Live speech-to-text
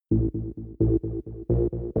Welcome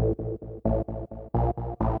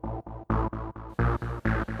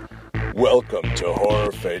to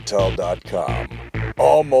HorrorFatale.com,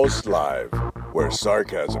 almost live, where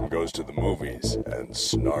sarcasm goes to the movies and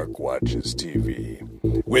snark watches TV.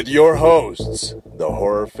 With your hosts, the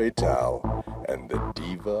Horror Fatale and the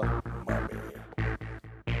Diva Mummy.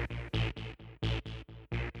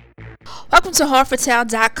 Welcome to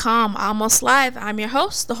HorrorFatale.com, almost live. I'm your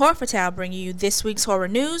host, the Horror Fatale, bringing you this week's horror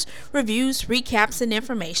news, reviews, recaps, and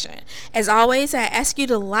information. As always, I ask you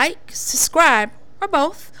to like, subscribe, or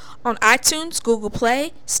both, on iTunes, Google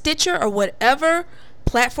Play, Stitcher, or whatever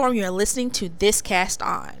platform you're listening to this cast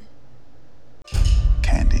on.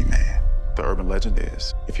 Candyman. The urban legend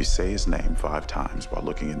is, if you say his name 5 times while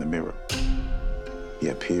looking in the mirror, he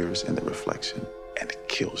appears in the reflection and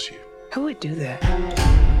kills you. Who would do that?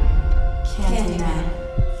 Candyman.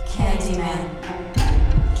 Candyman.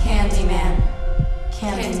 Candyman.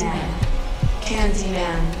 Candyman.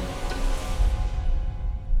 Candyman.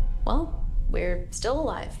 Well, we're still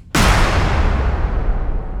alive.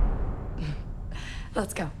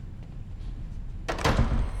 Let's go.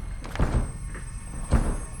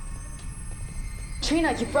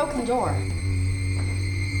 Trina, you broke the door.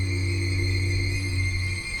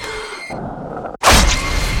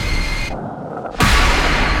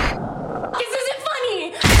 This isn't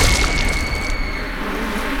funny!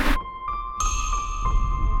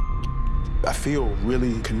 I feel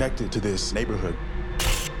really connected to this neighborhood.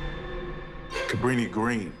 Cabrini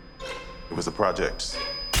Green. It was a project.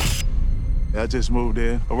 I just moved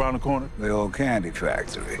in around the corner. The old candy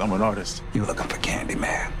factory. I'm an artist. You looking for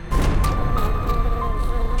Candyman?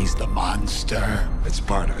 He's the monster that's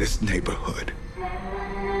part of this neighborhood.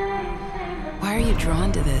 Why are you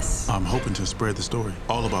drawn to this? I'm hoping to spread the story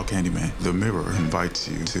all about Candyman. The mirror invites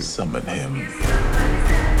you to summon him.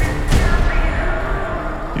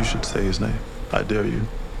 You should say his name. I dare you.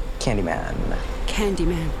 Candyman.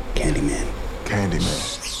 Candyman. Candyman.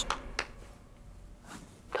 Candyman.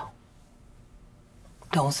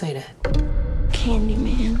 Don't say that.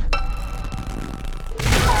 Candyman.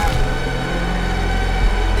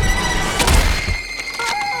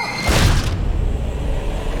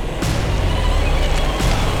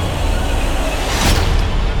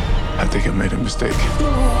 I think I made a mistake.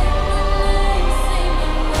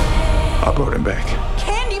 I brought him back.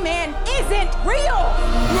 Candyman isn't real!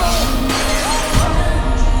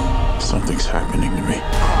 Something's happening to me.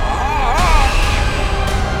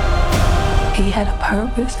 He had a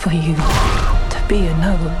purpose for you. To be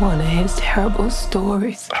another one of his terrible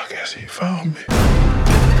stories. I guess he found me.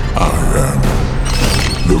 I am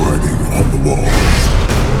the writing on the wall.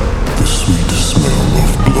 The sweet smell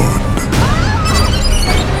of blood.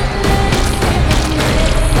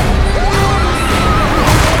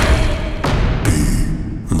 Be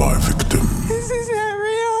my victim. This isn't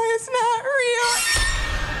real. It's not real.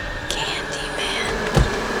 Candyman.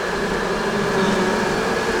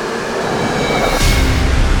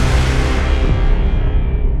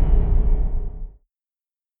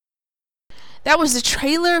 That was the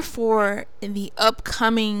trailer for the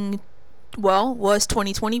upcoming, was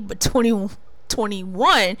 2020, but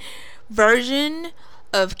 2021 version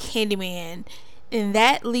of Candyman. And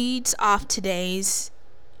that leads off today's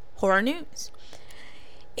horror news.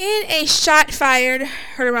 In a shot fired,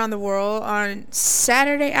 heard around the world on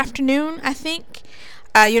Saturday afternoon, I think,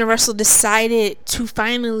 Universal decided to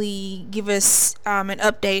finally give us an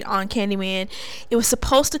update on Candyman. It was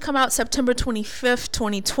supposed to come out September 25th,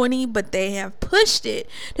 2020, but they have pushed it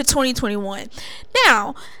to 2021.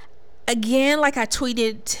 Now, again, like I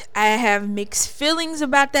tweeted, I have mixed feelings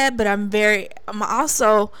about that, but I'm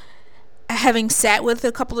also, having sat with it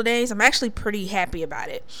a couple of days, I'm actually pretty happy about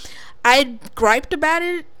it. I griped about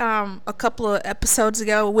it a couple of episodes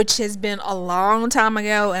ago, which has been a long time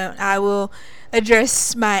ago, and I will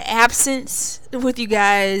address my absence with you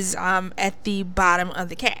guys at the bottom of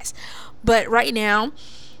the cast. But right now,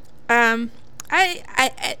 I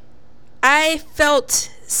felt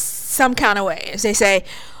some kind of way, as they say.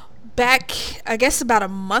 Back, I guess about a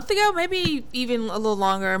month ago, maybe even a little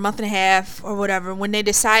longer, a month and a half or whatever, when they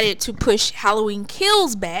decided to push Halloween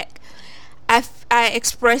Kills back, I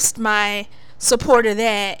expressed my support of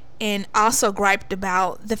that, and also griped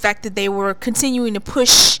about the fact that they were continuing to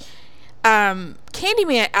push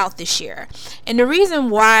Candyman out this year. And the reason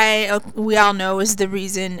why, we all know, is the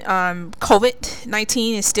reason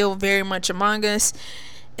COVID-19 is still very much among us,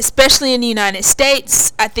 especially in the United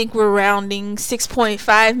States. I think we're rounding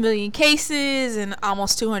 6.5 million cases and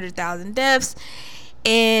almost 200,000 deaths.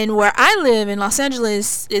 And where I live in Los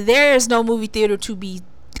Angeles, there is no movie theater to be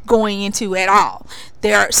going into at all.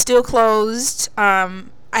 They are still closed.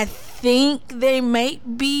 I think they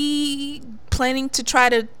might be planning to try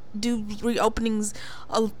to do reopenings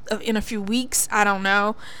in a few weeks. I don't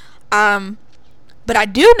know. But I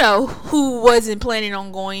do know who wasn't planning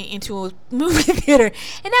on going into a movie theater, and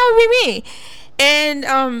that would be me. And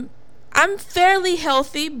I'm fairly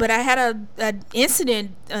healthy, but I had an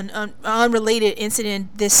incident, an unrelated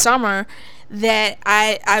incident this summer that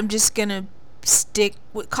I'm just gonna stick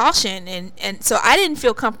with caution, and so I didn't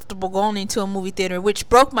feel comfortable going into a movie theater, which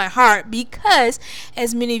broke my heart because,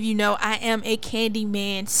 as many of you know, I am a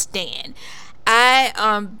Candyman stan.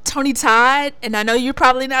 Tony Todd, and I know you're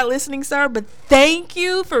probably not listening, sir, but thank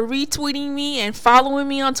you for retweeting me and following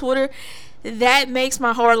me on Twitter. That makes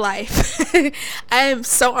my whole life. I am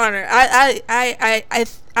so honored.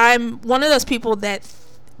 I'm one of those people that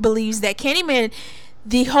believes that Candyman,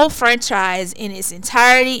 the whole franchise in its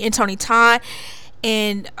entirety, and Tony Todd,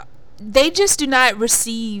 and they just do not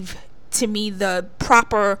receive, to me, the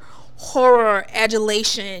proper horror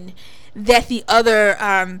adulation that the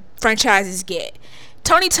other franchises get.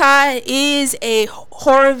 Tony Todd is a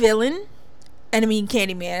horror villain, and I mean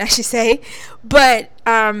Candyman, I should say, but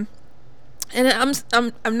and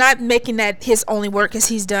I'm not making that his only work, because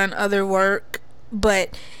he's done other work,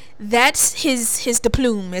 but that's his de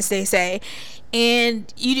plume, as they say.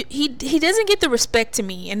 And he doesn't get the respect, to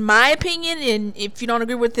me, in my opinion, and if you don't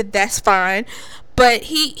agree with it, that's fine, but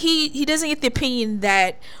he doesn't get the opinion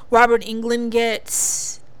that Robert Englund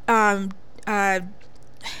gets. Can't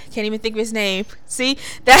even think of his name. See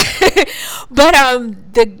that? But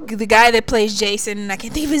the guy that plays Jason, I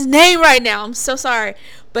can't think of his name right now. I'm so sorry,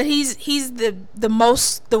 but he's the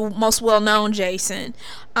most well known Jason.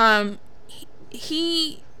 Tony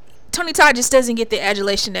Todd just doesn't get the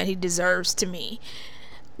adulation that he deserves, to me.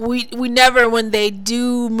 We never, when they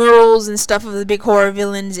do murals and stuff of the big horror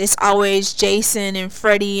villains, it's always Jason and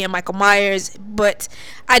Freddy and Michael Myers. But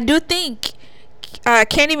I do think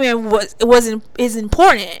Candyman is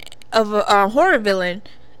important of a horror villain,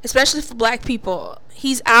 especially for black people.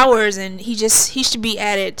 He's ours, and he should be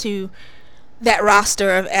added to that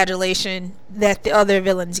roster of adulation that the other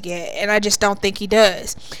villains get, and I just don't think he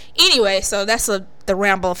does. Anyway, so that's the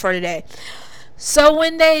ramble for today. So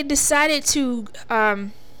when they decided to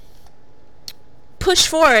push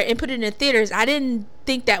for it and put it in the theaters, I didn't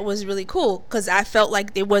think that was really cool, because I felt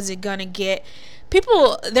like it wasn't gonna get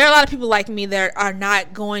people. There are a lot of people like me that are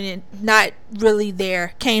not going and not really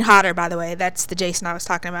there. Kane Hodder, by the way, that's the Jason I was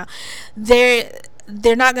talking about. They're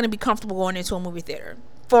not going to be comfortable going into a movie theater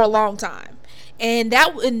for a long time. And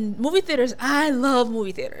that, in movie theaters, I love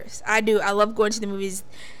movie theaters. I do. I love going to the movies.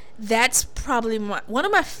 That's probably one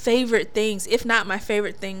of my favorite things, if not my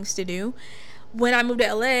favorite things to do. When I moved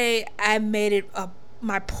to LA, I made it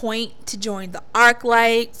my point to join the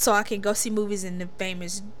ArcLight so I can go see movies in the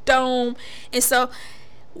famous Dome. And so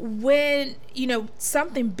when,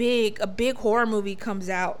 something big, a big horror movie comes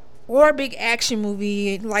out, or a big action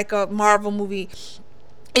movie like a Marvel movie,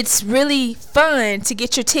 it's really fun to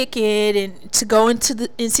get your ticket and to go and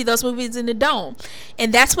see those movies in the Dome.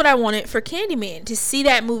 And that's what I wanted for Candyman, to see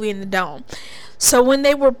that movie in the Dome. So when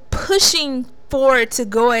they were pushing for it to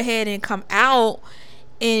go ahead and come out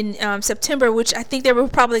in September, which I think they were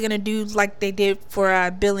probably going to do like they did for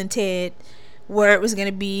Bill and Ted, where it was going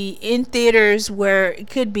to be in theaters where it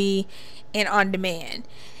could be, and on demand.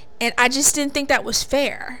 And I just didn't think that was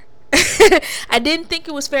fair. I didn't think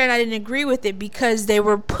it was fair, and I didn't agree with it, because they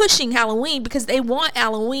were pushing Halloween, because they want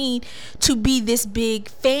Halloween to be this big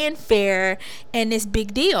fanfare and this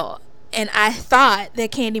big deal. And I thought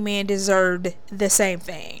that Candyman deserved the same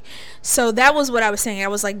thing. So that was what I was saying. I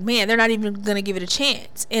was like, man, they're not even going to give it a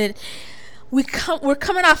chance. And we're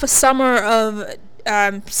coming off a summer of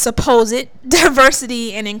supposed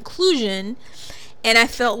diversity and inclusion, and I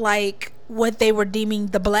felt like what they were deeming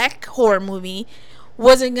the black horror movie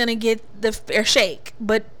wasn't going to get the fair shake.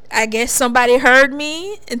 But I guess somebody heard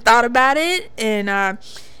me and thought about it, and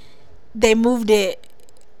they moved it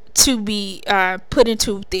to be put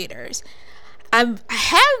into theaters. I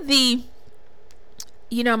have the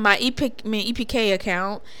my EPK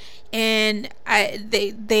account, and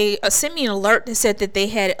they sent me an alert that said that they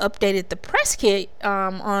had updated the press kit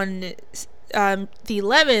on the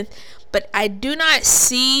 11th, but I do not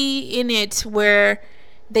see in it where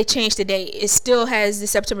they changed the date. It still has the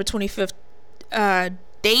September 25th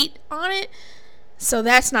date on it, so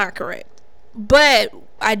that's not correct. But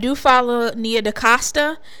I do follow Nia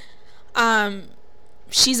DaCosta.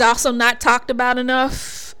 She's also not talked about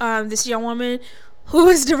enough. This young woman who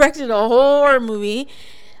has directed a horror movie,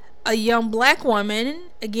 a young black woman.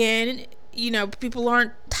 Again, people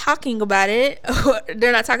aren't talking about it.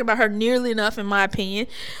 They're not talking about her nearly enough, in my opinion.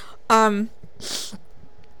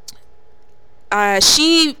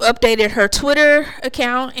 she updated her Twitter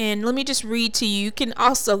account, and let me just read to you. You can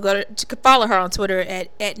also follow her on Twitter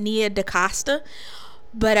at Nia DaCosta.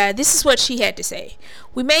 But this is what she had to say.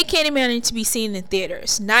 We made Candyman to be seen in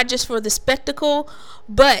theaters, not just for the spectacle,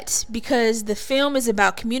 but because the film is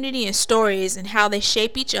about community and stories and how they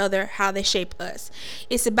shape each other, how they shape us.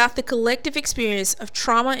 It's about the collective experience of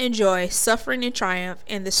trauma and joy, suffering and triumph,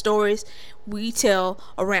 and the stories we tell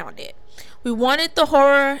around it. We wanted the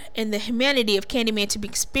horror and the humanity of Candyman to be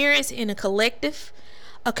experienced in a collective,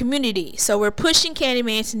 a community. So we're pushing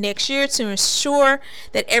Candyman to next year to ensure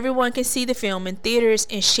that everyone can see the film in theaters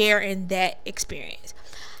and share in that experience.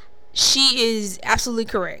 She is absolutely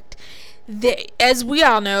correct. As we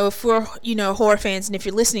all know, if we're horror fans, and if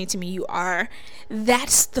you're listening to me, you are.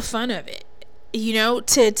 That's the fun of it.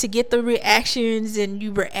 To get the reactions, and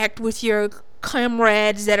you react with your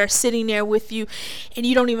comrades that are sitting there with you, and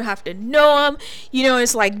you don't even have to know them.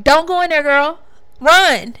 It's like, don't go in there, girl.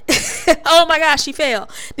 Run. Oh my gosh, she fell.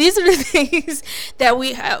 These are the things that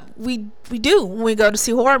we do when we go to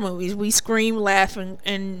see horror movies. We scream, laugh,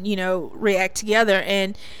 and react together.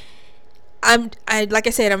 And like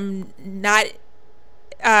I said, I'm not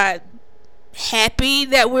happy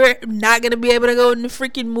that we're not gonna be able to go in the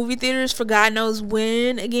freaking movie theaters for God knows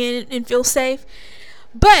when again and feel safe.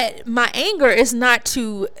 But my anger is not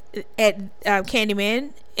at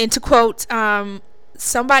Candyman. And to quote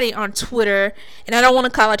somebody on Twitter, and I don't want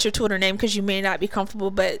to call out your Twitter name because you may not be comfortable,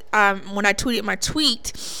 but when I tweeted my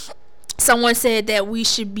tweet, someone said that we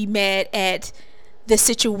should be mad at the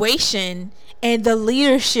situation and the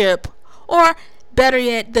leadership, or better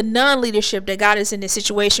yet, the non-leadership that got us in this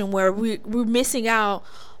situation where we're missing out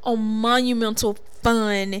on monumental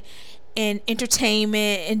fun and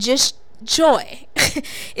entertainment and just joy.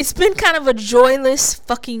 It's been kind of a joyless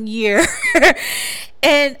fucking year.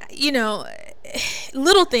 And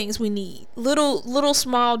little things we need, little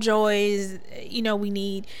small joys, we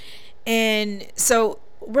need. And so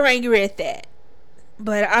we're angry at that.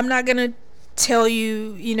 But I'm not gonna tell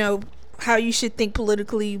you how you should think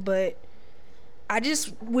politically, but I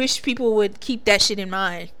just wish people would keep that shit in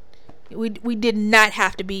mind. We did not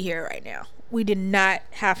have to be here right now. We did not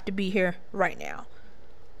have to be here right now.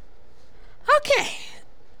 Okay,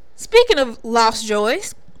 speaking of lost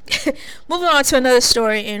joys, moving on to another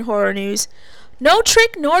story in horror news. No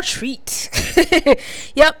trick nor treat.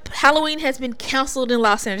 Yep, Halloween has been canceled in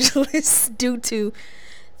Los Angeles due to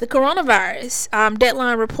the coronavirus.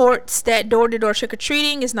 Deadline reports that door-to-door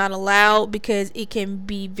trick-or-treating is not allowed because it can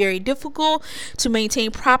be very difficult to maintain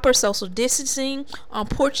proper social distancing on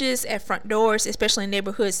porches, at front doors, especially in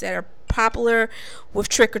neighborhoods that are popular with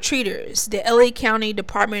trick-or-treaters. The LA County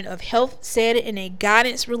Department of Health said in a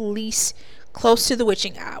guidance release close to the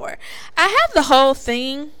witching hour. I have the whole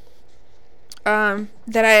thing that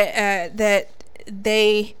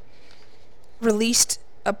they released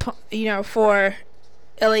for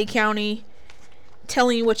LA County,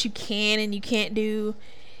 telling you what you can and you can't do,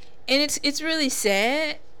 and it's really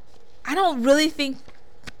sad. I don't know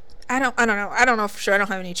for sure. I don't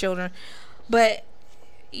have any children, but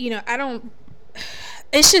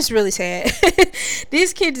it's just really sad.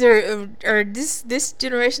 These kids are this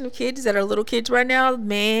generation of kids that are little kids right now,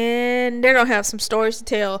 man, they're gonna have some stories to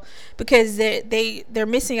tell because they're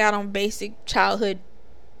missing out on basic childhood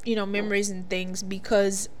memories and things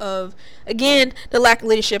because of, again, the lack of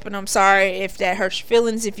leadership. And I'm sorry if that hurts your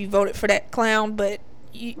feelings if you voted for that clown, but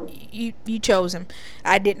you chose him.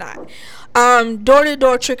 I did not.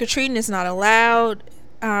 Door-to-door trick-or-treating is not allowed.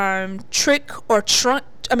 Trunk or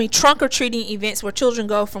treating events where children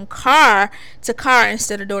go from car to car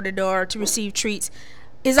instead of door to door to receive treats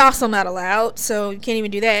is also not allowed, so you can't even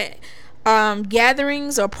do that.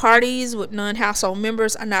 Gatherings or parties with non-household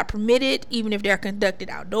members are not permitted, even if they're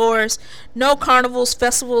conducted outdoors. No carnivals,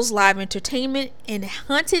 festivals, live entertainment, and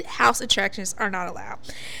haunted house attractions are not allowed.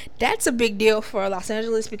 That's a big deal for Los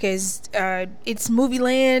Angeles because it's movie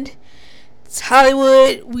land. It's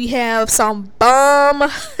Hollywood. We have some bomb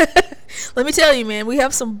let me tell you, man, we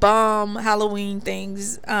have some bomb Halloween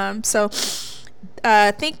things. So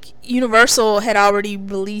I think Universal had already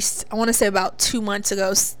released, I want to say about 2 months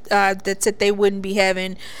ago, that said they wouldn't be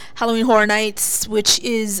having Halloween Horror Nights, which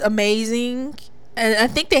is amazing. And I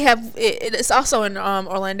think they have it's also in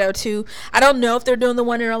Orlando too. I don't know if they're doing the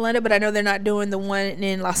one in Orlando, but I know they're not doing the one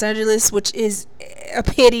in Los Angeles, which is a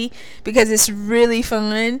pity because it's really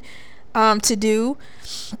fun to do.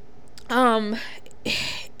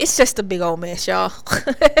 It's just a big old mess, y'all.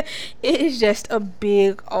 It is just a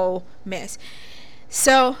big old mess.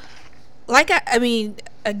 So, I mean,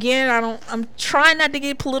 again, I'm trying not to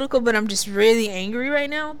get political, but I'm just really angry right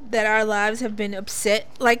now that our lives have been upset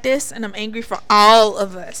like this, and I'm angry for all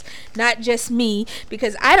of us, not just me,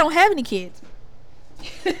 because I don't have any kids.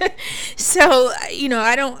 So, you know,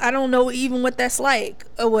 I don't know even what that's like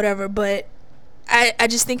or whatever, but I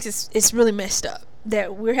just think it's really messed up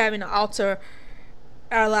that we're having to alter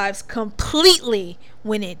our lives completely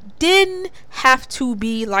when it didn't have to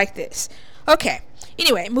be like this. Okay.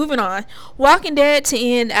 Anyway, moving on. Walking Dead to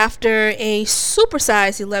end after a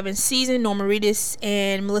supersized 11th season. Norman Reedus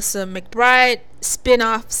and Melissa McBride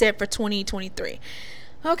spinoff set for 2023.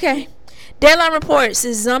 Okay. Deadline reports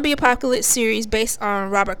the zombie apocalypse series based on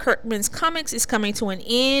Robert Kirkman's comics is coming to an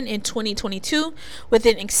end in 2022 with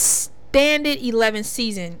an expanded 11th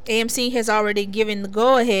season. AMC has already given the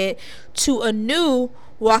go-ahead to a new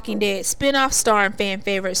Walking Dead spin-off starring fan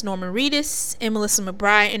favorites Norman Reedus and Melissa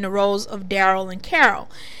McBride in the roles of Daryl and Carol.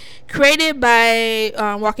 Created by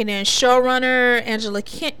Walking Dead showrunner Angela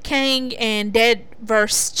Kang and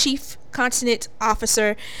Deadverse Chief Content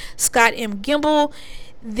Officer Scott M. Gimble,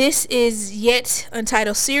 this is yet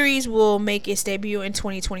untitled series will make its debut in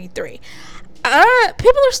 2023.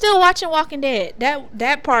 People are still watching Walking Dead.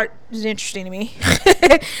 That part is interesting to me.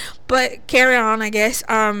 But carry on, I guess.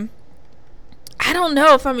 I don't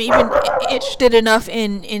know if I'm even interested enough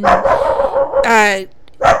in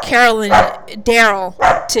Carol and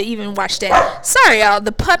Daryl to even watch that. Sorry, y'all.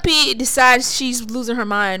 The puppy decides she's losing her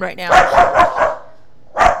mind right now.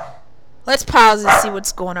 Let's pause and see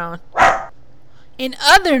what's going on. In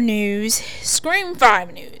other news, Scream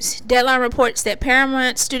 5 news. Deadline reports that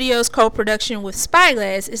Paramount Studios' co-production with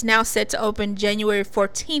Spyglass is now set to open January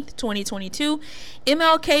 14th, 2022,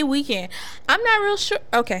 MLK weekend. I'm not real sure.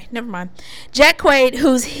 Okay, never mind. Jack Quaid,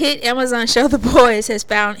 whose hit Amazon show The Boys has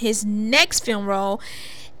found his next film role,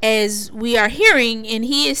 as we are hearing, and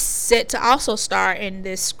he is set to also star in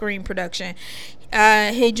this Scream production.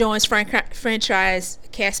 He joins franchise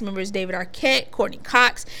cast members David Arquette, Courtney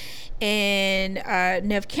Cox, and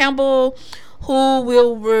Neve Campbell, who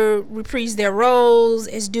will reprise their roles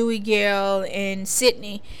as Dewey, Gale, and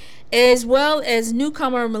Sydney, as well as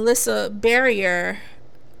newcomer Melissa Barrier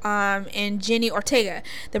and Jenny Ortega.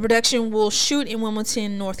 The production will shoot in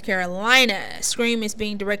Wilmington, North Carolina. Scream is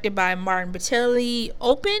being directed by Martin Battelli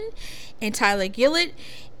Open and Tyler Gillett,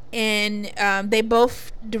 and they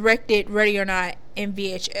both directed Ready or Not and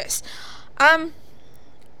VHS.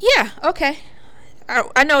 Yeah, okay.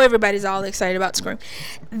 I know everybody's all excited about Scream.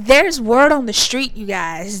 There's word on the street, you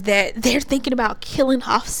guys, that they're thinking about killing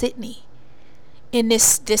off Sydney in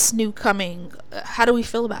this new coming. How do we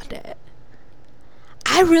feel about that?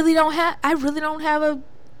 I really don't have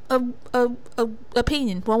a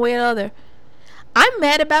opinion one way or the other. I'm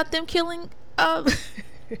mad about them killing what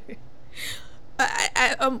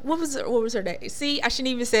was her name? See, I shouldn't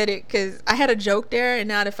even said it because I had a joke there and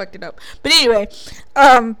now I fucked it up. But anyway,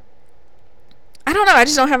 I don't know. I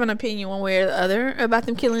just don't have an opinion one way or the other about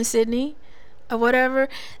them killing Sydney or whatever.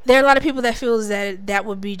 There are a lot of people that feels that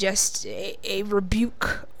would be just a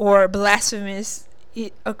rebuke or blasphemous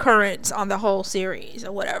occurrence on the whole series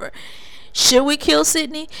or whatever. Should we kill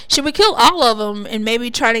Sydney? Should we kill all of them and maybe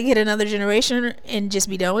try to get another generation and just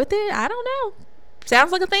be done with it? I don't know.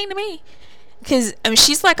 Sounds like a thing to me. Because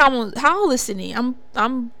she's like almost, how old is Sydney?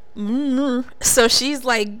 So she's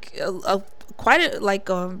like quite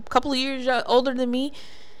a couple of years older than me,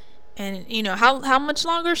 and you know how much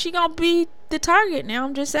longer is she gonna be the target? Now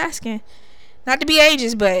I'm just asking, not to be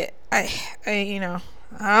ageist, but I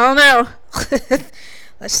don't know.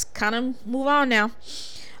 Let's kind of move on now.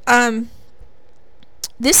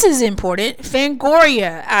 This is important.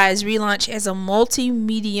 Fangoria eyes relaunch as a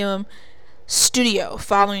multi-medium studio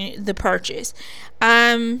following the purchase.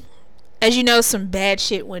 As you know, some bad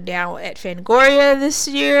shit went down at Fangoria this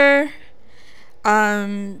year.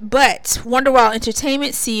 But Wonderwall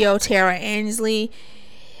Entertainment CEO Tara Ansley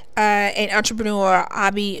and entrepreneur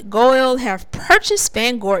Abby Goyle have purchased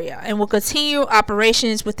Fangoria and will continue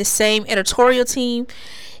operations with the same editorial team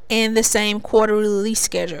and the same quarterly release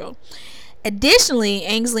schedule. Additionally,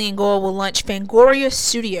 Ainsley and Goyle will launch Fangoria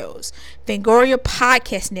Studios, Fangoria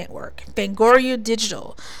Podcast Network, Fangoria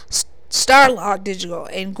Digital, Starlog Digital,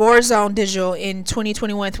 and Gorezone Digital in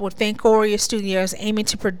 2021, with Fangoria Studios aiming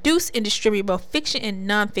to produce and distribute both fiction and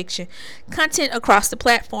non-fiction content across the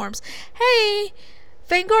platforms. Hey,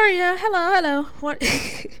 Fangoria, hello. What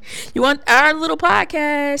you want our little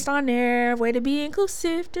podcast on there? Way to be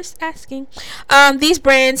inclusive, just asking. These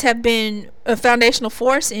brands have been a foundational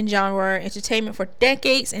force in genre entertainment for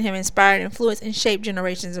decades and have inspired, influenced, and shaped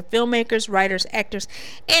generations of filmmakers, writers, actors,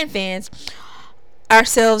 and fans.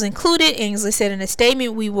 ourselves included. Ainsley said in a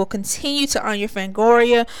statement, "We will continue to honor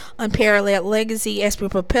Fangoria unparalleled legacy as we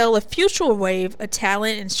propel a future wave of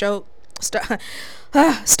talent and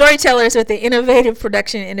storytellers with an innovative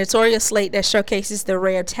production and editorial slate that showcases the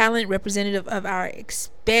array of talent representative of our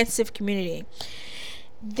expansive community.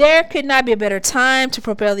 There could not be a better time to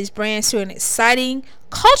propel these brands to an exciting,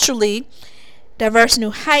 culturally diverse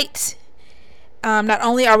new heights. Not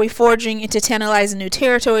only are we forging into tantalizing new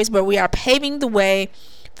territories, but we are paving the way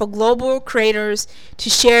for global creators to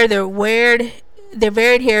share their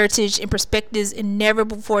varied heritage and perspectives in never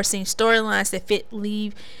before seen storylines that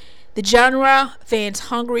leave the genre fans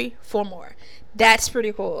hungry for more." That's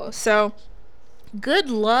pretty cool. So good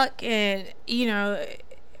luck, and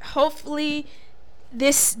hopefully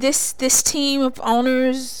this team of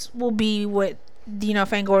owners will be what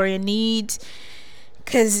Fangoria needs,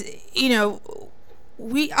 because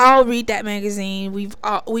we all read that magazine. We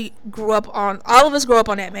grew up on, all of us grew up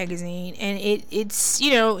on that magazine, and it's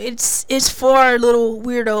for little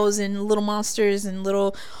weirdos and little monsters and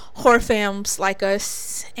little horror fans like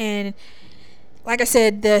us. And like I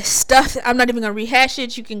said, the stuff, I'm not even gonna rehash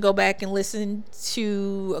it. You can go back and listen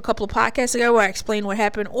to a couple of podcasts ago where I explained what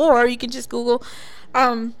happened, or you can just Google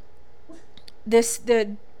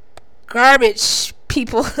the garbage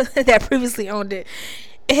people that previously owned it.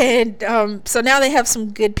 And so now they have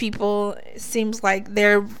some good people. It seems like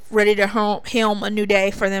they're ready to helm a new day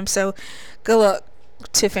for them. So good luck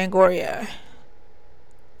to Fangoria.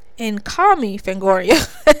 And call me Fangoria.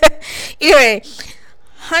 Anyway,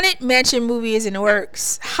 Haunted Mansion movie is in the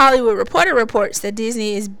works. Hollywood Reporter reports that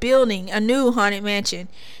Disney is building a new Haunted Mansion.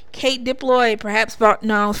 Kate Diploid, perhaps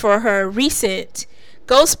known for her recent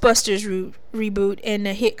Ghostbusters reboot and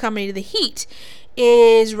the hit comedy The Heat,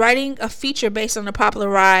 is writing a feature based on the popular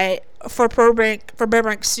ride for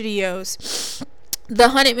Burbank Studios. The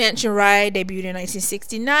Haunted Mansion ride debuted in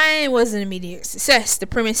 1969 and was an immediate success. The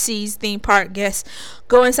premise sees theme park guests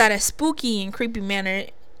go inside a spooky and creepy manor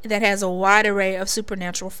that has a wide array of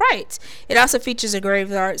supernatural frights. It also features a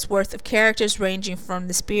graveyard's worth of characters ranging from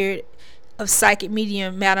the spirit of psychic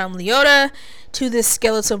medium Madame Leota to the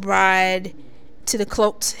skeletal bride to the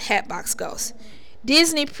cloaked Hatbox Ghost.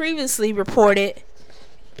 Disney previously adapted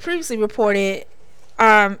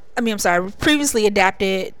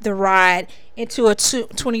the ride into a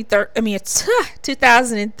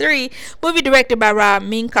 2003 movie directed by Rob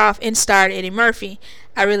Minkoff and starred Eddie Murphy.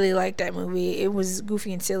 I really liked that movie. It was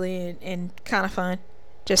goofy and silly and kind of fun.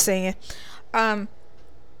 Just saying. The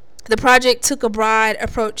project took a broad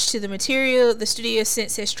approach to the material. The studio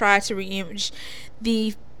since has tried to re-image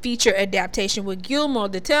the feature adaptation with Guillermo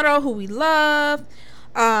del Toro, who we love,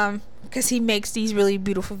 because he makes these really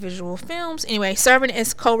beautiful visual films. Anyway, serving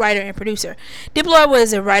as co-writer and producer. Diploid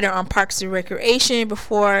was a writer on Parks and Recreation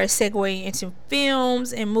before segueing into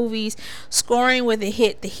films and movies, scoring with the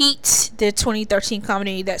hit The Heat, the 2013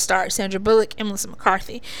 comedy that starred Sandra Bullock and Melissa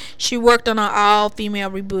McCarthy. She worked on an all-female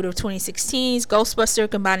reboot of 2016's Ghostbusters,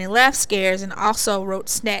 combining laugh scares, and also wrote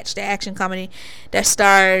Snatch, the action comedy that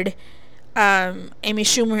starred Amy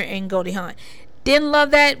Schumer and Goldie Hawn. Didn't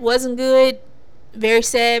love that. Wasn't good. Very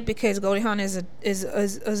sad, because Goldie Hawn is a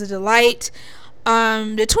delight.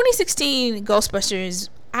 The 2016 Ghostbusters,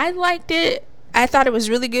 I liked it. I thought it was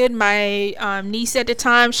really good. My niece at the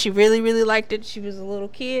time, she really liked it. She was a little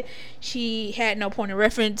kid. She had no point of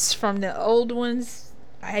reference from the old ones.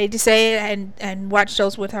 I hate to say it, and watched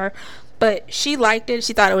those with her, but she liked it.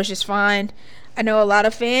 She thought it was just fine. I know a lot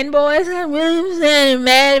of fanboys are really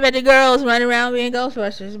mad about the girls running around being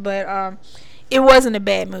Ghostbusters, but it wasn't a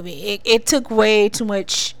bad movie. It took way too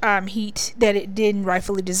much heat that it didn't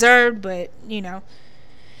rightfully deserve, but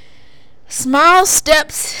small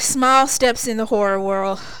steps in the horror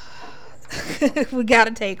world. We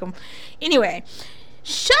gotta take them. Anyway,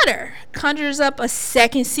 Shudder conjures up a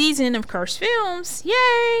second season of Cursed Films.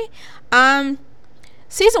 Yay!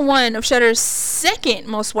 Season 1 of Shudder's second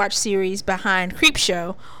most watched series behind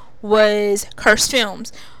Creepshow was Cursed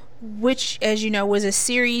Films, which, as you know, was a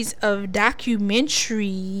series of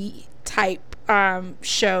documentary type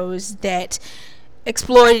shows that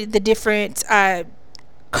exploited the different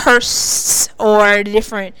curses or the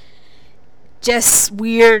different just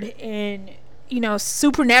weird and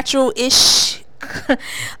supernatural-ish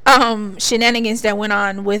shenanigans that went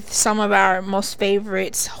on with some of our most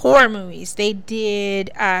favorite horror movies. They did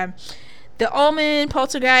The Omen,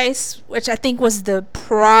 Poltergeist, which I think was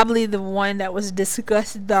probably the one that was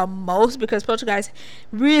discussed the most, because Poltergeist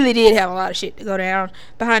really did have a lot of shit to go down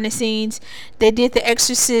behind the scenes. They did The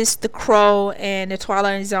Exorcist, The Crow, and the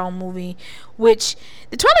Twilight Zone movie, which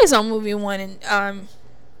the Twilight Zone movie one, in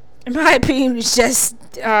my opinion, was just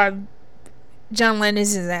John Lennon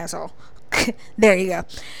is his asshole. There you go.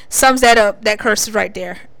 Sums that up. That curse is right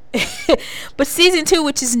there. But season 2,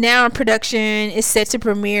 which is now in production, is set to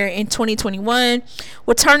premiere in 2021,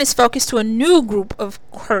 will turn its focus to a new group of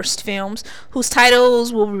cursed films whose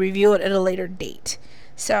titles will be revealed at a later date.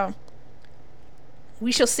 So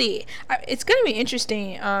we shall see. It's going to be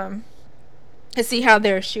interesting to see how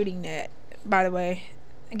they're shooting that, by the way.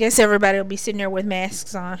 I guess everybody will be sitting there with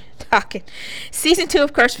masks on talking. Season 2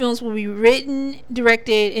 of Cursed Films will be written,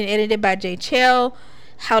 directed, and edited by Jay Chell,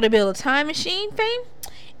 How to Build a Time Machine fame,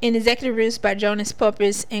 and executive produced by Jonas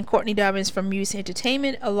Purpose and Courtney Dobbins from Muse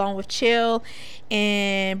Entertainment, along with Chell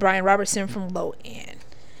and Brian Robertson from Low End.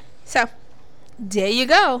 So, there you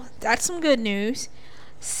go. That's some good news.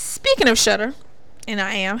 Speaking of Shudder, and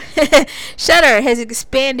I am, Shudder has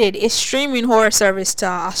expanded its streaming horror service to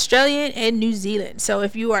Australia and New Zealand. So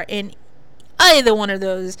if you are in either one of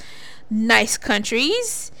those nice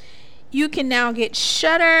countries, you can now get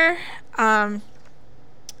Shudder. I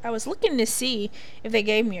was looking to see if they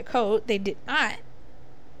gave me a code. They did not.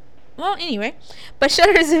 Well, anyway, but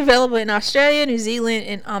Shudder is available in Australia, New Zealand,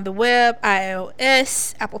 and on the web,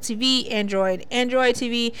 iOS, Apple TV, Android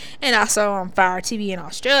TV, and also on Fire TV in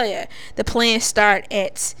Australia. The plans start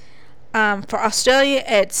at for Australia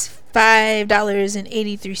at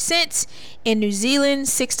 $5.83, in New Zealand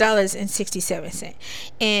 $6.67.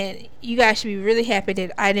 And you guys should be really happy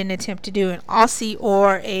that I didn't attempt to do an Aussie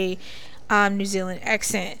or a New Zealand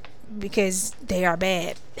accent, because they are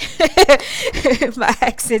bad. My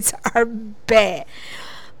accents are bad.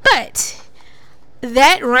 But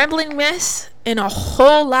that rambling mess and a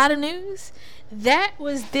whole lot of news, that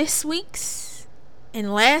was this week's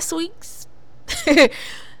and last week's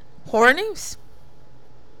horror news.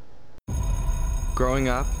 Growing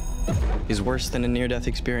up is worse than a near-death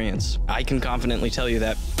experience. I can confidently tell you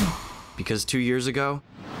that because 2 years ago,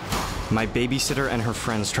 my babysitter and her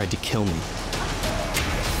friends tried to kill me.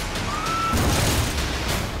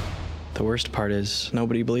 The worst part is,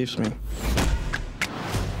 nobody believes me.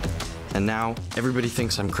 And now, everybody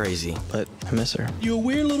thinks I'm crazy, but I miss her. You're a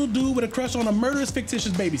weird little dude with a crush on a murderous,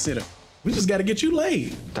 fictitious babysitter. We just gotta get you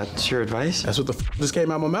laid. That's your advice? That's what the just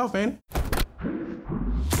came out my mouth, ain't it?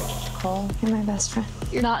 Cole, you're my best friend.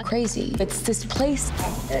 You're not crazy. It's this place.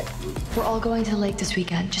 We're all going to the lake this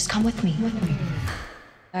weekend. Just come with me.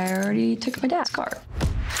 I already took my dad's car.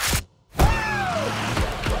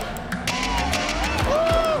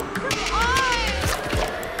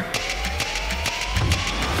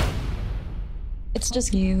 It's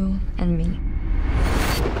just you and me.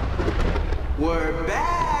 We're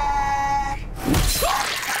back!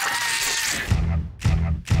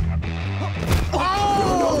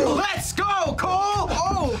 Oh! Let's go, Cole!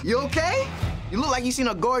 Oh! You okay? You look like you seen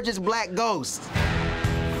a gorgeous black ghost.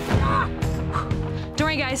 Don't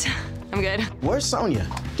worry, guys. I'm good. Where's Sonia?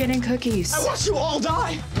 Getting cookies. I watched you all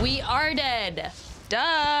die! We are dead.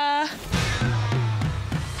 Duh.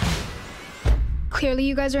 Clearly,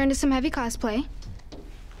 you guys are into some heavy cosplay.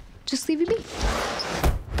 Just leave it be.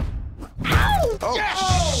 Ow!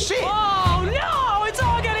 Oh, shit! Oh, no! It's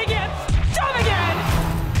all gonna get dumb again!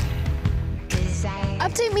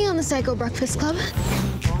 Update me on the Psycho Breakfast Club.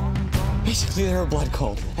 Basically, they're a blood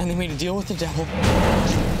cult, and they made a deal with the devil.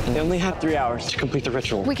 And they only had 3 hours to complete the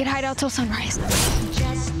ritual. We could hide out till sunrise.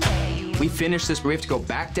 We finish this, we have to go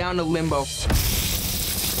back down to limbo.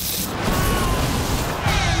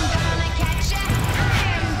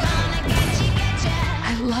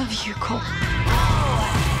 I love you, Cole.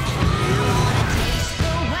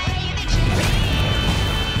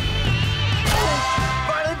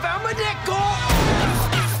 Finally found my dick, Cole!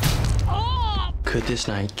 Could this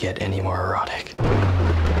night get any more erotic?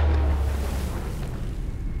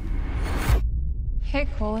 Hey,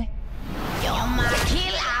 Cole. You're my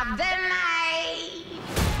kill of the night.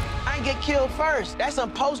 I ain't get killed first. That's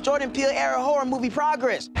some post-Jordan Peele era horror movie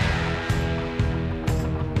progress.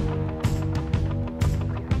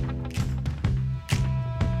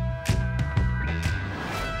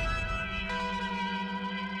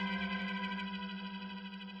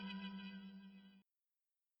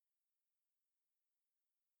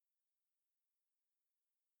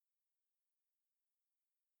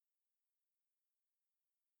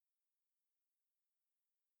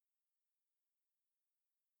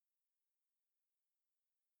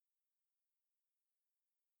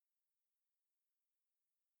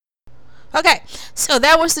 Okay, so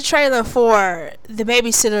that was the trailer for The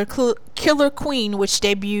Babysitter Killer Queen, which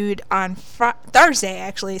debuted on Thursday,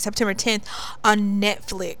 actually, September 10th, on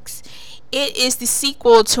Netflix. It is the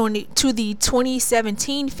sequel to the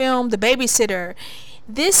 2017 film The Babysitter.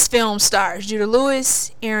 This film stars Judah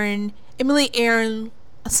Lewis, Emily Aaron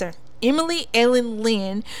Emily Ellen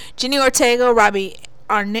Lynn, Jenny Ortega, Robbie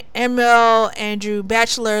Amell, Andrew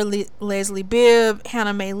Bachelor, Leslie Bibb,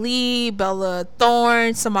 Hannah Mae Lee, Bella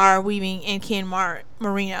Thorne, Samara Weaving, and Ken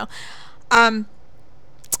Marino.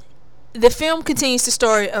 The film continues the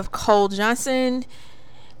story of Cole Johnson,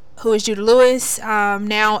 who is Judah Lewis,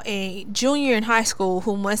 now a junior in high school,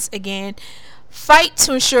 who must again fight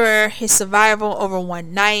to ensure his survival over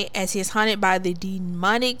one night as he is haunted by the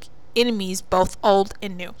demonic enemies, both old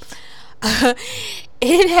and new.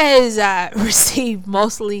 It has received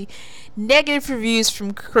mostly negative reviews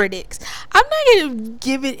from critics. I'm not going to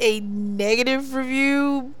give it a negative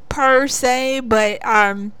review per se, but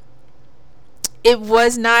it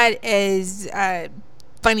was not as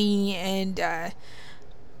funny and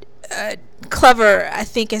clever, I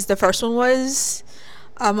think, as the first one was.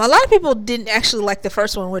 A lot of people didn't actually like the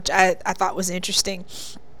first one, which I thought was interesting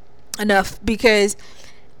enough, because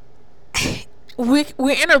we're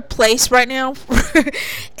in a place right now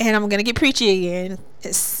and I'm gonna get preachy again,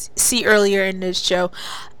 see earlier in this show,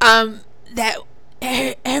 that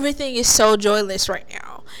everything is so joyless right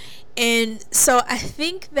now. And so I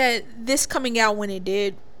think that this coming out when it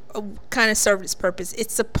did kind of served its purpose.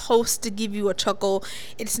 It's supposed to give you a chuckle.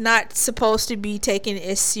 It's not supposed to be taken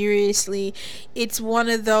as seriously. It's one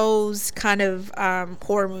of those kind of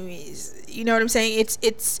horror movies. You know what I'm saying?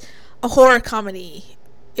 It's a horror comedy,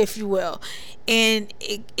 if you will. And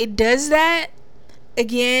it does that.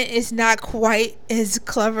 Again, it's not quite as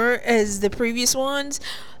clever as the previous one,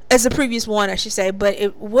 I should say, but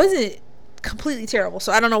it wasn't completely terrible.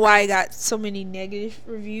 So I don't know why I got so many negative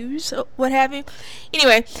reviews, what have you.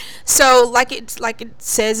 Anyway, so like it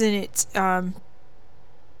says in its on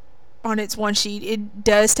its one sheet, it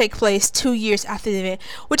does take place 2 years after the event,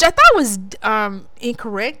 which I thought was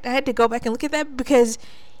incorrect. I had to go back and look at that because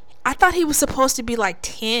I thought he was supposed to be like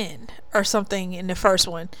 10 or something in the first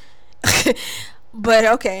one. But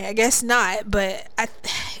okay, I guess not. But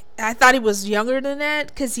I thought he was younger than that,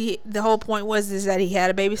 because the whole point is that he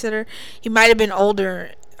had a babysitter. He might have been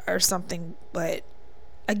older or something, but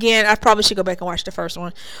again, I probably should go back and watch the first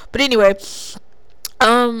one. But anyway,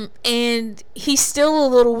 and he's still a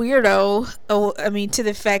little weirdo. I mean, to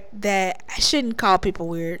the fact that I shouldn't call people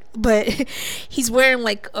weird, but he's wearing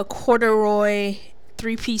like a corduroy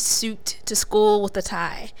 3-piece suit to school with a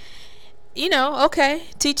tie. You know, okay,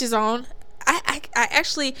 teach his own. I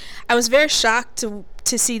actually was very shocked to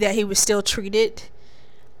see that he was still treated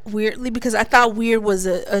weirdly, because I thought weird was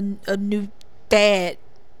a new fad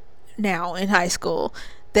now in high school,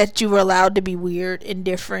 that you were allowed to be weird and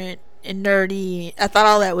different and nerdy. I thought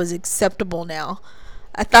all that was acceptable now.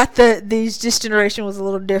 I thought that this generation was a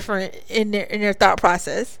little different in their thought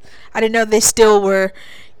process. I didn't know they still were,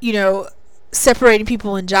 you know, separating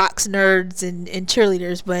people in jocks, nerds, and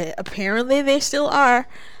cheerleaders, but apparently they still are.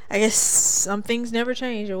 I guess some things never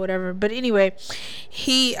change or whatever. But anyway,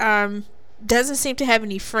 he doesn't seem to have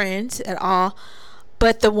any friends at all,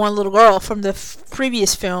 but the one little girl from the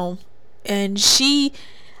previous film. And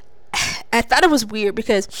I thought it was weird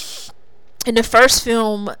because in the first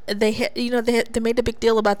film they made a big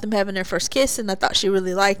deal about them having their first kiss, and I thought she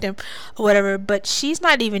really liked him or whatever. But she's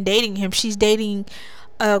not even dating him. She's dating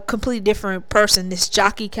a completely different person, this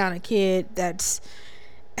jockey kind of kid. That's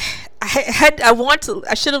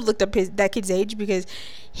I should have looked up that kid's age, because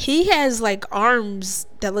he has like arms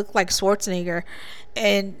that look like Schwarzenegger,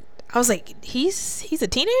 and I was like, he's a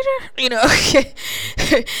teenager, you know.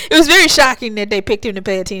 It was very shocking that they picked him to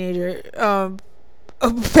play a teenager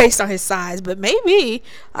based on his size, but maybe,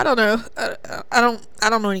 I don't know. I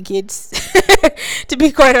don't know any kids to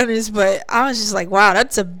be quite honest, but I was just like, wow,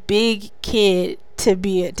 that's a big kid to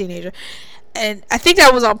be a teenager. And I think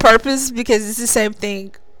that was on purpose, because it's the same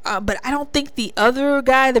thing. But I don't think the other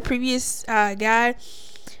guy, the previous guy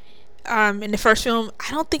in the first film, I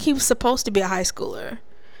don't think he was supposed to be a high schooler.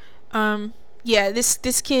 Yeah,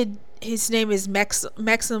 this kid, his name is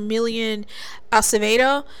Maximilian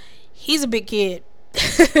Acevedo. He's a big kid.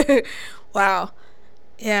 Wow.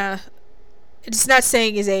 Yeah. It's not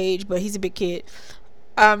saying his age, but he's a big kid.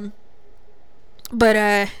 But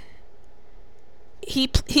he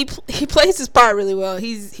plays his part really well.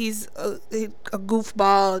 He's a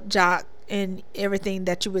goofball jock and everything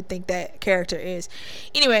that you would think that character is.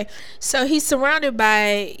 Anyway, so he's surrounded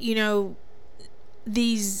by, you know,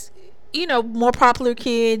 these, you know, more popular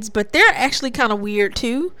kids, but they're actually kind of weird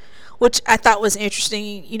too, which I thought was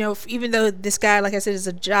interesting. You know, even though this guy, like I said, is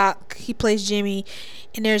a jock, he plays Jimmy,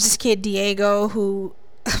 and there's this kid Diego who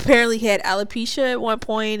apparently had alopecia at one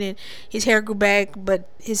point and his hair grew back, but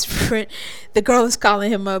his friend, the girl, is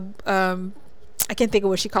calling him a I can't think of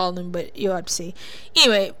what she called him, but you'll have to see.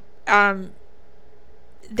 Anyway,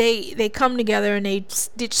 they come together and they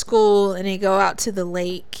ditch school and they go out to the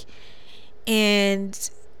lake, and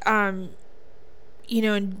and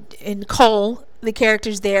Cole, the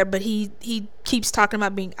character's there, but he keeps talking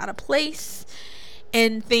about being out of place,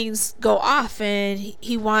 and things go off, and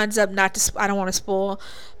he winds up, I don't want to spoil,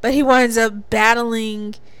 but he winds up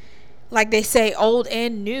battling, like they say, old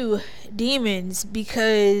and new demons,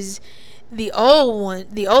 because they're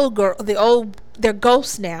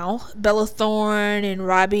ghosts now. Bella Thorne and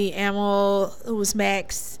Robbie Amell, who was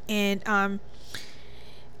Max, and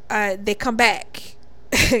they come back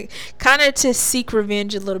kind of to seek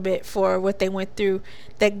revenge a little bit for what they went through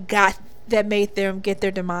that made them get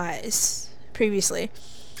their demise previously.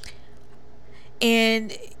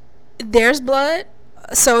 And there's blood,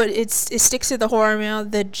 so it sticks to the horror now.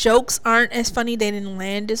 The jokes aren't as funny, they didn't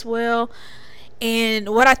land as well. And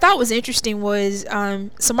what I thought was interesting was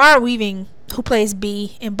Samara Weaving, who plays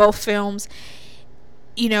Bee in both films,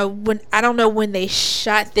 when I don't know when they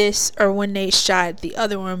shot this or when they shot the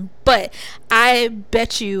other one, but I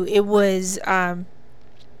bet you it was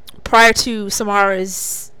prior to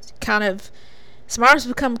Samara's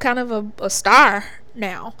become kind of a star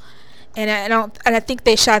now, and I think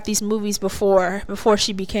they shot these movies before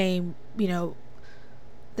she became the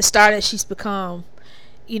star that she's become.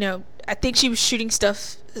 I think she was shooting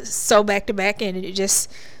stuff so back to back, and it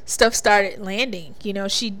just stuff started landing.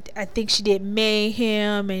 I think she did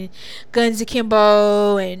Mayhem and Guns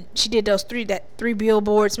Akimbo, and she did that three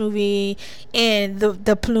Billboards movie, and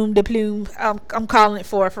the Plume de Plume, I'm calling it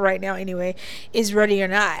for right now anyway, is Ready or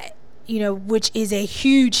Not, which is a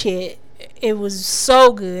huge hit. It was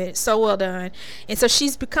so good, so well done, and so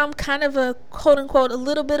she's become kind of a quote unquote a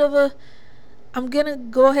little bit of a, I'm gonna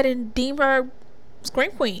go ahead and deem her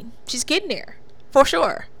Scream Queen. She's getting there for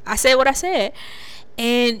sure. I said what I said.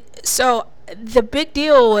 And so the big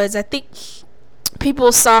deal was, I think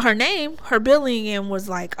people saw her name, her billing, and was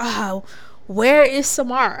like, oh, where is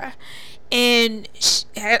Samara? And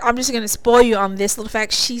I'm just going to spoil you on this little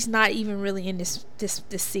fact. She's not even really in this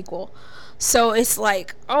sequel. So it's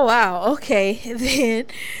like, oh wow, okay. Then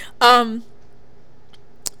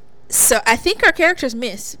so I think her character's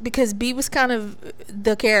missed, because Bee was kind of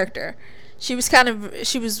the character. She was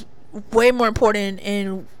way more important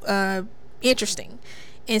and interesting,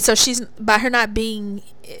 and so by her not being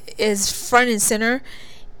as front and center,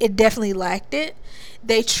 it definitely lacked it.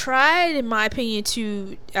 They tried, in my opinion,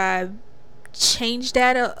 to change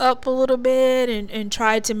that up a little bit, and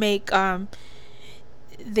tried to make the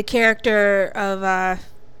character of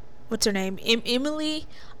what's her name, Emily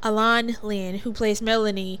Alan Lynn, who plays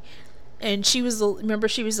Melanie, and she was a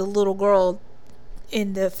little girl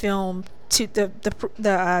in the film, to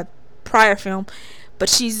the prior film, but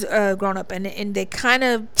she's grown up, and they kind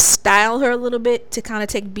of style her a little bit to kind of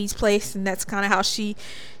take Bee's place, and that's kind of how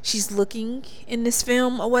she's looking in this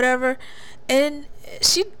film or whatever. And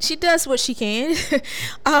she does what she can,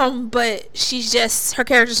 but her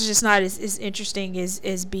character's just not as interesting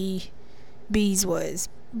as Bee's was.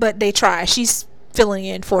 But they try. She's filling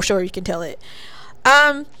in for sure. You can tell it.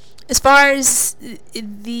 As far as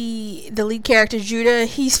the lead character, Judah,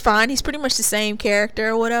 he's fine. He's pretty much the same character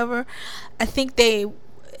or whatever. I think they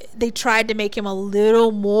tried to make him a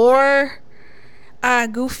little more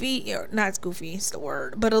goofy, or not goofy is the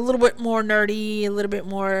word, but a little bit more nerdy, a little bit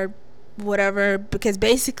more whatever, because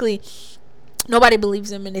basically nobody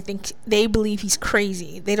believes him, and they believe he's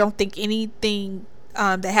crazy. They don't think anything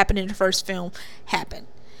that happened in the first film happened,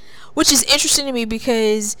 which is interesting to me,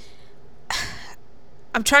 because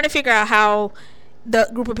I'm trying to figure out how the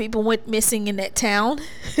group of people went missing in that town.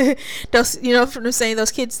 Those, from them saying,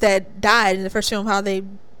 those kids that died in the first film, how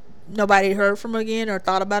nobody heard from them again or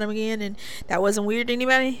thought about them again, and that wasn't weird to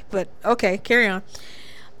anybody. But okay, carry on.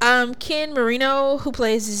 Ken Marino, who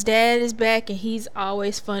plays his dad, is back, and he's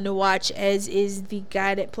always fun to watch, as is the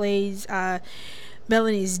guy that plays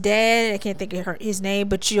Melanie's dad. I can't think of his name,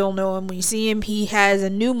 but you'll know him when you see him. He has a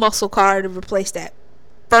new muscle car to replace that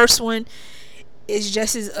first one. It's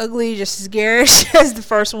just as ugly, just as garish as the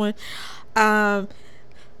first one.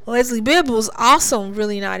 Leslie Bibb was also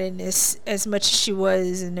really not in this as much as she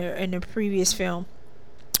was in the previous film,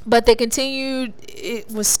 but they continued.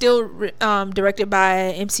 It was still directed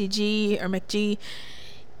by McG,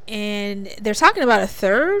 and they're talking about a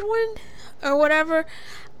third one or whatever.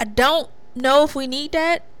 I don't know if we need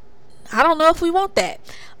that. I don't know if we want that.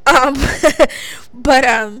 But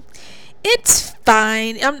it's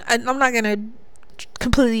fine. I'm not gonna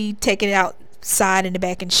completely take it outside in the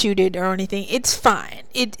back and shoot it or anything. It's fine.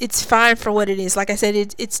 It's fine for what it is. Like I said,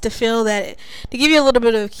 it's to feel that, to give you a little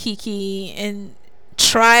bit of kiki and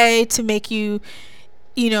try to make you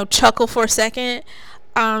chuckle for a second.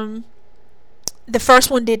 The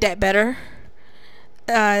first one did that better.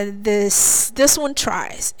 This one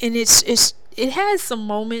tries, and it has some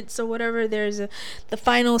moments or whatever. There's the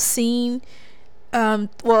final scene. Well,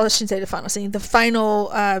 I shouldn't say the final scene. The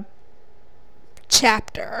final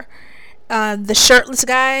chapter. The shirtless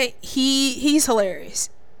guy. He's hilarious.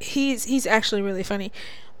 He's actually really funny.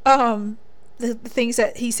 The things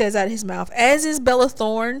that he says out of his mouth, as is Bella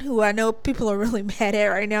Thorne, who I know people are really mad at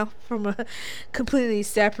right now from a completely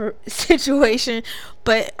separate situation,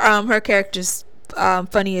 but her character's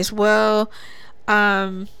funny as well.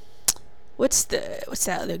 What's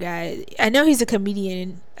that other guy? I know he's a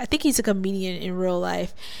comedian. I think he's a comedian in real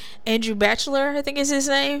life. Andrew Bachelor, I think is his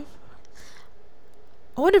name.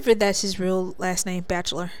 I wonder if that's his real last name,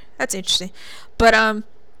 Bachelor. That's interesting. But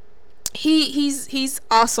he's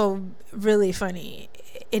also really funny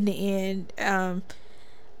in the end. I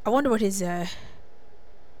wonder what his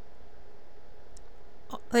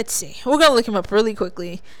let's see. We're gonna look him up really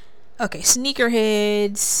quickly. Okay,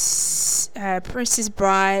 Sneakerheads, Princess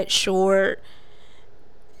Bride, Short.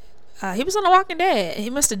 He was on The Walking Dead. He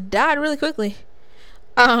must have died really quickly.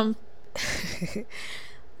 Let's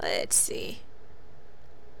see.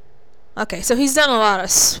 Okay, so he's done a lot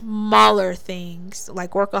of smaller things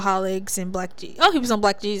like Workaholics and Black Jesus. Oh, he was on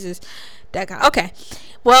Black Jesus. That guy. Okay,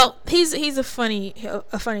 well, he's a funny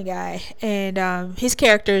guy, and his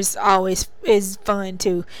character is fun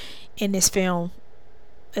too in this film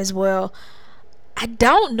as well. I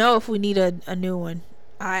don't know if we need a new one.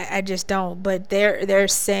 I just don't. But they're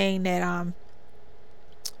saying that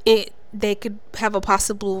they could have a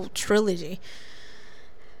possible trilogy.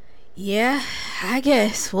 Yeah, I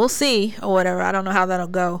guess we'll see or whatever. I don't know how that'll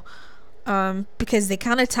go, because they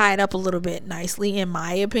kind of tie it up a little bit nicely, in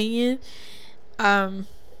my opinion. But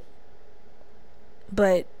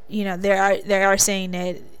they are saying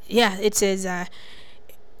that it says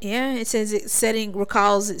it's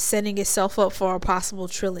setting itself up for a possible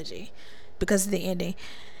trilogy because of the ending.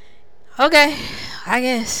 Okay, I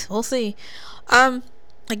guess we'll see.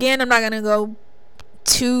 Again, I'm not gonna go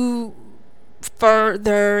too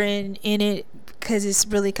further in it because it's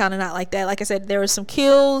really kind of not like that. Like I said, there were some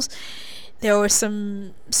kills, there were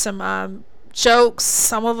some jokes.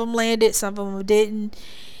 Some of them landed, some of them didn't.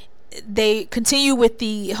 They continue with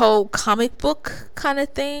the whole comic book kind of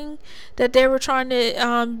thing that they were trying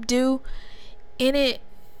to do in it.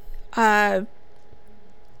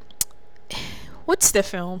 What's the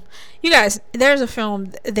film, you guys? There's a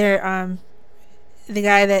film there. The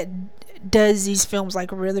guy that does these films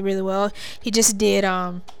like really, really well. He just did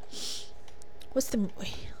what's the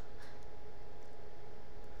movie?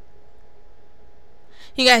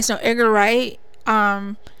 You guys know Edgar Wright.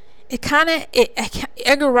 Edgar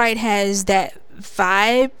Wright has that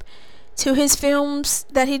vibe to his films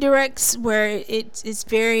that he directs, where it's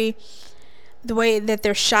very, the way that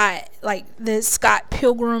they're shot, like the Scott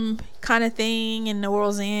Pilgrim kind of thing and The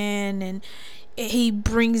World's End, and he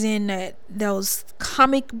brings in those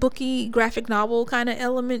comic booky graphic novel kind of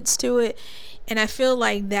elements to it, and I feel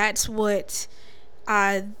like that's what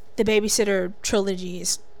the Babysitter trilogy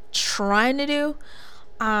is trying to do.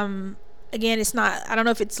 Again, it's not, I don't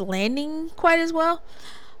know if it's landing quite as well.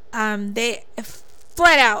 They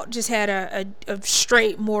flat out just had a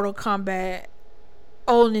straight Mortal Kombat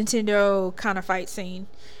old Nintendo kind of fight scene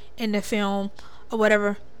in the film or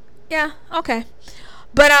whatever. Yeah, okay.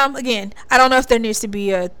 But again, I don't know if there needs to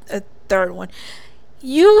be a third one.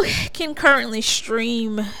 You can currently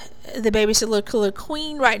stream The Babysitter Killer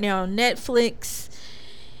Queen right now on Netflix.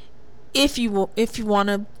 If you want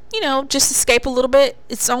to, just escape a little bit.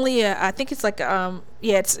 It's only I think it's like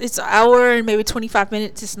it's an hour and maybe 25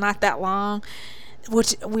 minutes. It's not that long,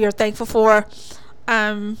 which we are thankful for.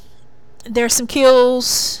 There's some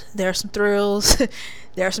kills, there are some thrills,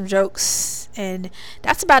 there are some jokes, and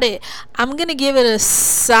that's about it. I'm gonna give it a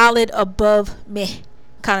solid above meh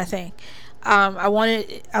kind of thing. I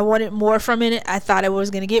wanted more from it. I thought I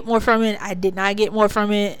was gonna get more from it. I did not get more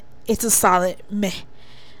from it. It's a solid meh.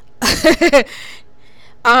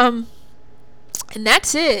 And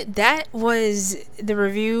that's it. That was the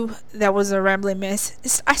review. That was a rambling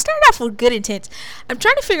mess. I started off with good intent. I'm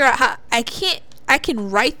trying to figure out how I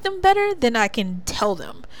can write them better than I can tell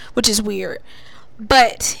them, which is weird.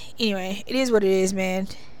 But anyway, it is what it is, man.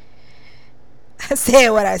 I said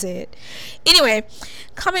what I said. Anyway,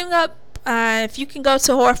 coming up, if you can go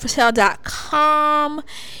to horrorforetell.com,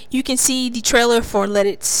 you can see the trailer for Let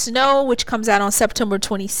It Snow, which comes out on September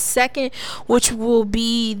 22nd, which will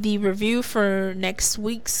be the review for next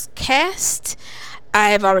week's cast.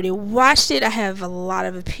 I've already watched it. I have a lot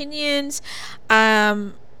of opinions.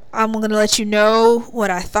 I'm going to let you know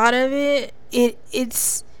what I thought of it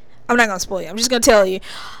it's I'm not gonna spoil you. I'm just gonna tell you.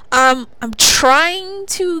 I'm trying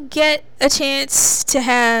to get a chance to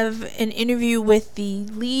have an interview with the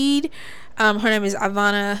lead. Her name is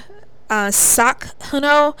Ivana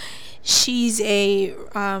Sakhuno. She's a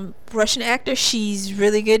Russian actor. She's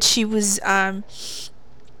really good. She was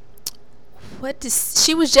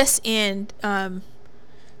she was just in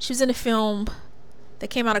she was in a film that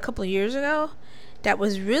came out a couple of years ago that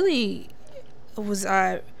was really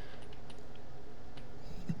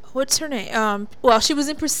what's her name? Well, she was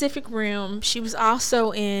in Pacific Rim. She was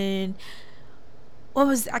also in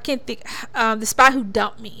I can't think. The Spy Who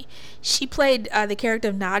Dumped Me. She played the character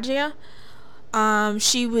of Nadia.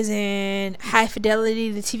 She was in High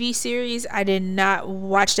Fidelity, the TV series. I did not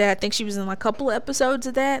watch that. I think she was in a couple of episodes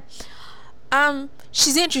of that.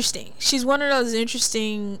 She's interesting. She's one of those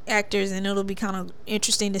interesting actors, and it'll be kind of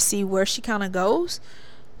interesting to see where she kind of goes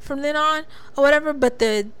from then on or whatever. But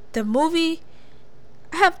the movie,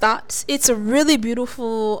 I have thoughts. It's a really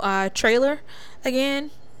beautiful trailer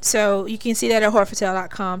again, so you can see that at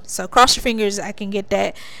horrorfatal.com. So cross your fingers I can get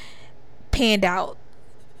that panned out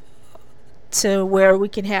to where we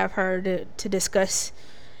can have her to discuss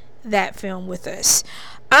that film with us.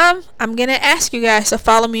 I'm gonna ask you guys to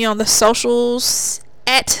follow me on the socials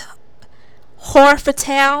at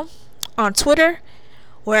horrorfatal on Twitter,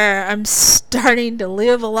 where I'm starting to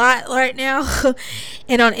live a lot right now,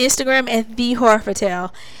 and on Instagram at the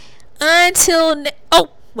horrorfatal. I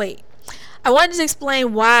wanted to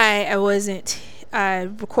explain why I wasn't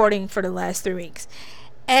recording for the last 3 weeks.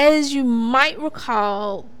 As you might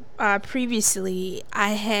recall, previously I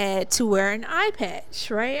had to wear an eye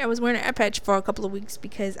patch, right? I was wearing an eye patch for a couple of weeks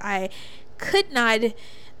because I could not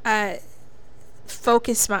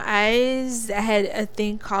focus my eyes. I had a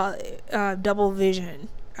thing called double vision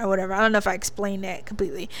or whatever. I don't know if I explained that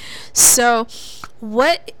completely. So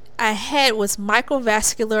what I had was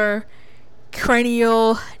microvascular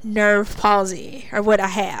cranial nerve palsy, or what I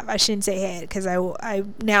have. I shouldn't say had, because I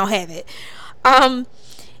now have it.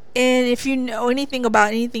 And if you know anything about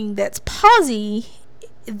anything that's palsy,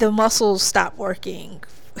 the muscles stop working.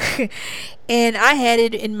 And I had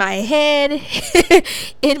it in my head,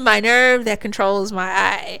 in my nerve that controls my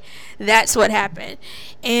eye. That's what happened.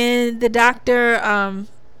 And the doctor,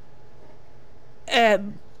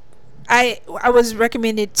 I was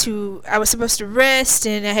recommended I was supposed to rest,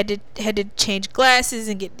 and I had to change glasses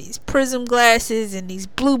and get these prism glasses and these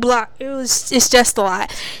blue block. It's just a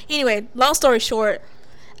lot. Anyway, long story short,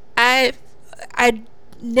 I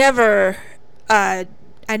never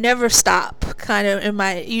stop kind of in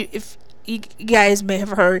my, if you guys may have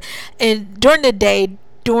heard, and during the day,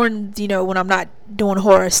 when I'm not doing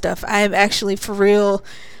horror stuff, I'm actually, for real,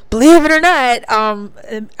 believe it or not, I'm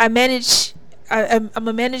a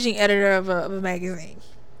managing editor of a magazine,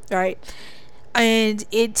 right? And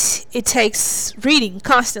it takes reading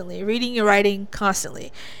and writing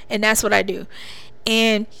constantly, and that's what I do.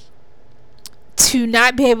 And to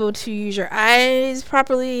not be able to use your eyes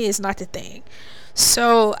properly is not the thing.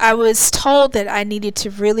 So I was told that I needed to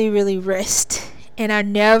really, really rest, and I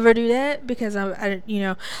never do that, because I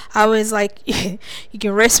was like, you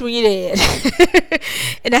can rest when you're dead.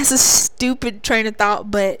 And that's a stupid train of thought,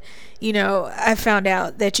 but I found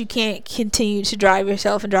out that you can't continue to drive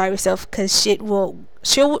yourself, because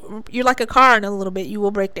you're like a car in a little bit, you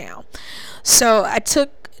will break down. So I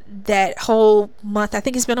took that whole month, I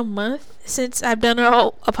think it's been a month since I've done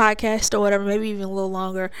a podcast or whatever, maybe even a little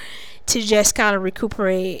longer, to just kind of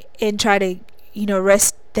recuperate and try to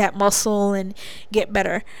rest that muscle and get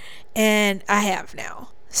better. And I have now,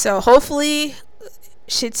 so hopefully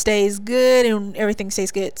shit stays good and everything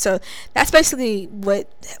stays good. So that's basically what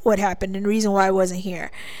happened, and the reason why I wasn't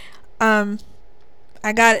here. I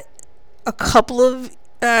got a couple of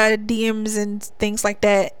DMs and things like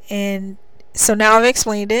that, and so now I've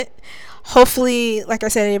explained it. Hopefully, like I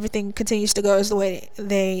said, everything continues to go as the way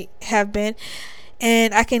they have been,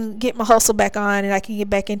 and I can get my hustle back on, and I can get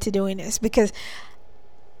back into doing this, because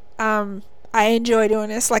I enjoy doing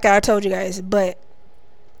this, like I told you guys, but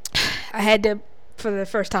I had to, for the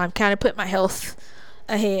first time, kind of put my health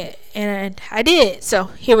ahead, and I did. So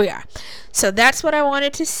here we are. So that's what I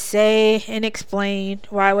wanted to say and explain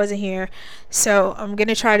why I wasn't here. So I'm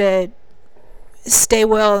gonna try to stay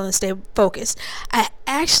well and stay focused. I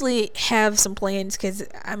actually have some plans, because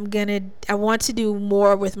I want to do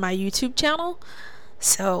more with my YouTube channel,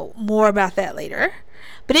 so more about that later.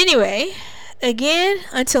 But anyway, again,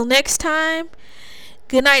 until next time,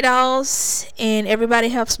 good night, dolls, and everybody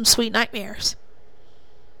have some sweet nightmares.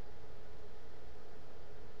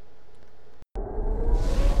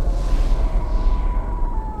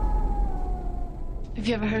 Have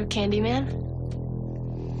you ever heard of Candyman?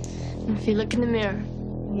 If you look in the mirror,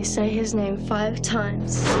 you say his name 5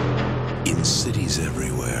 times. In cities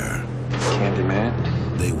everywhere,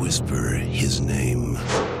 Candyman? they whisper his name.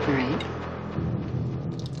 Right.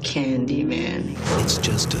 Candyman. It's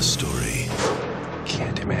just a story.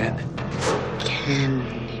 Candyman?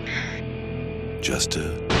 Candyman. Just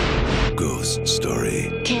a ghost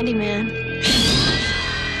story. Candyman.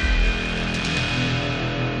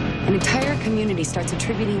 An entire community starts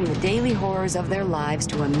attributing the daily horrors of their lives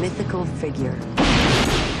to a mythical figure.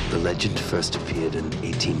 The legend first appeared in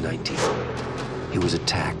 1890. He was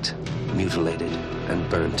attacked, mutilated, and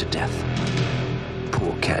burned to death.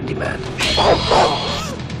 Poor Candyman.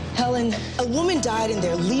 Helen, a woman died in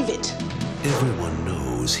there. Leave it. Everyone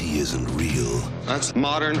knows he isn't real. That's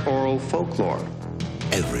modern oral folklore.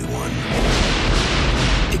 Everyone.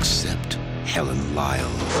 Except Helen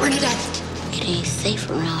Lyle. Bring it up. It ain't safe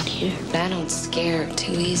around here. I don't scare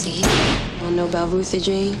too easy. Wanna know about Ruthie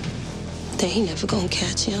Jean? They ain't never gonna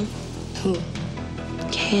catch him. Who?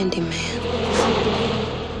 Candyman.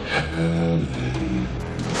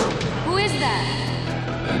 Who is that?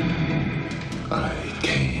 I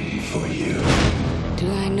came for you.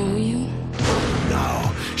 Do I know you?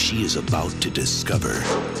 Now she is about to discover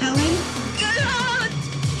Helen? Get out!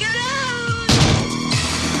 Get out!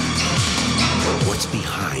 what's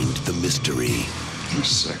behind the mystery. I'm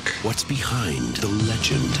sick. What's behind the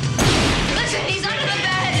legend. Listen, he's under the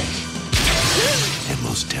bed! And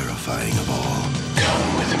most terrifying of all,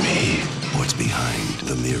 Come with me. what's behind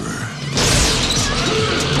the mirror.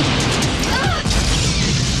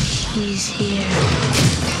 He's here.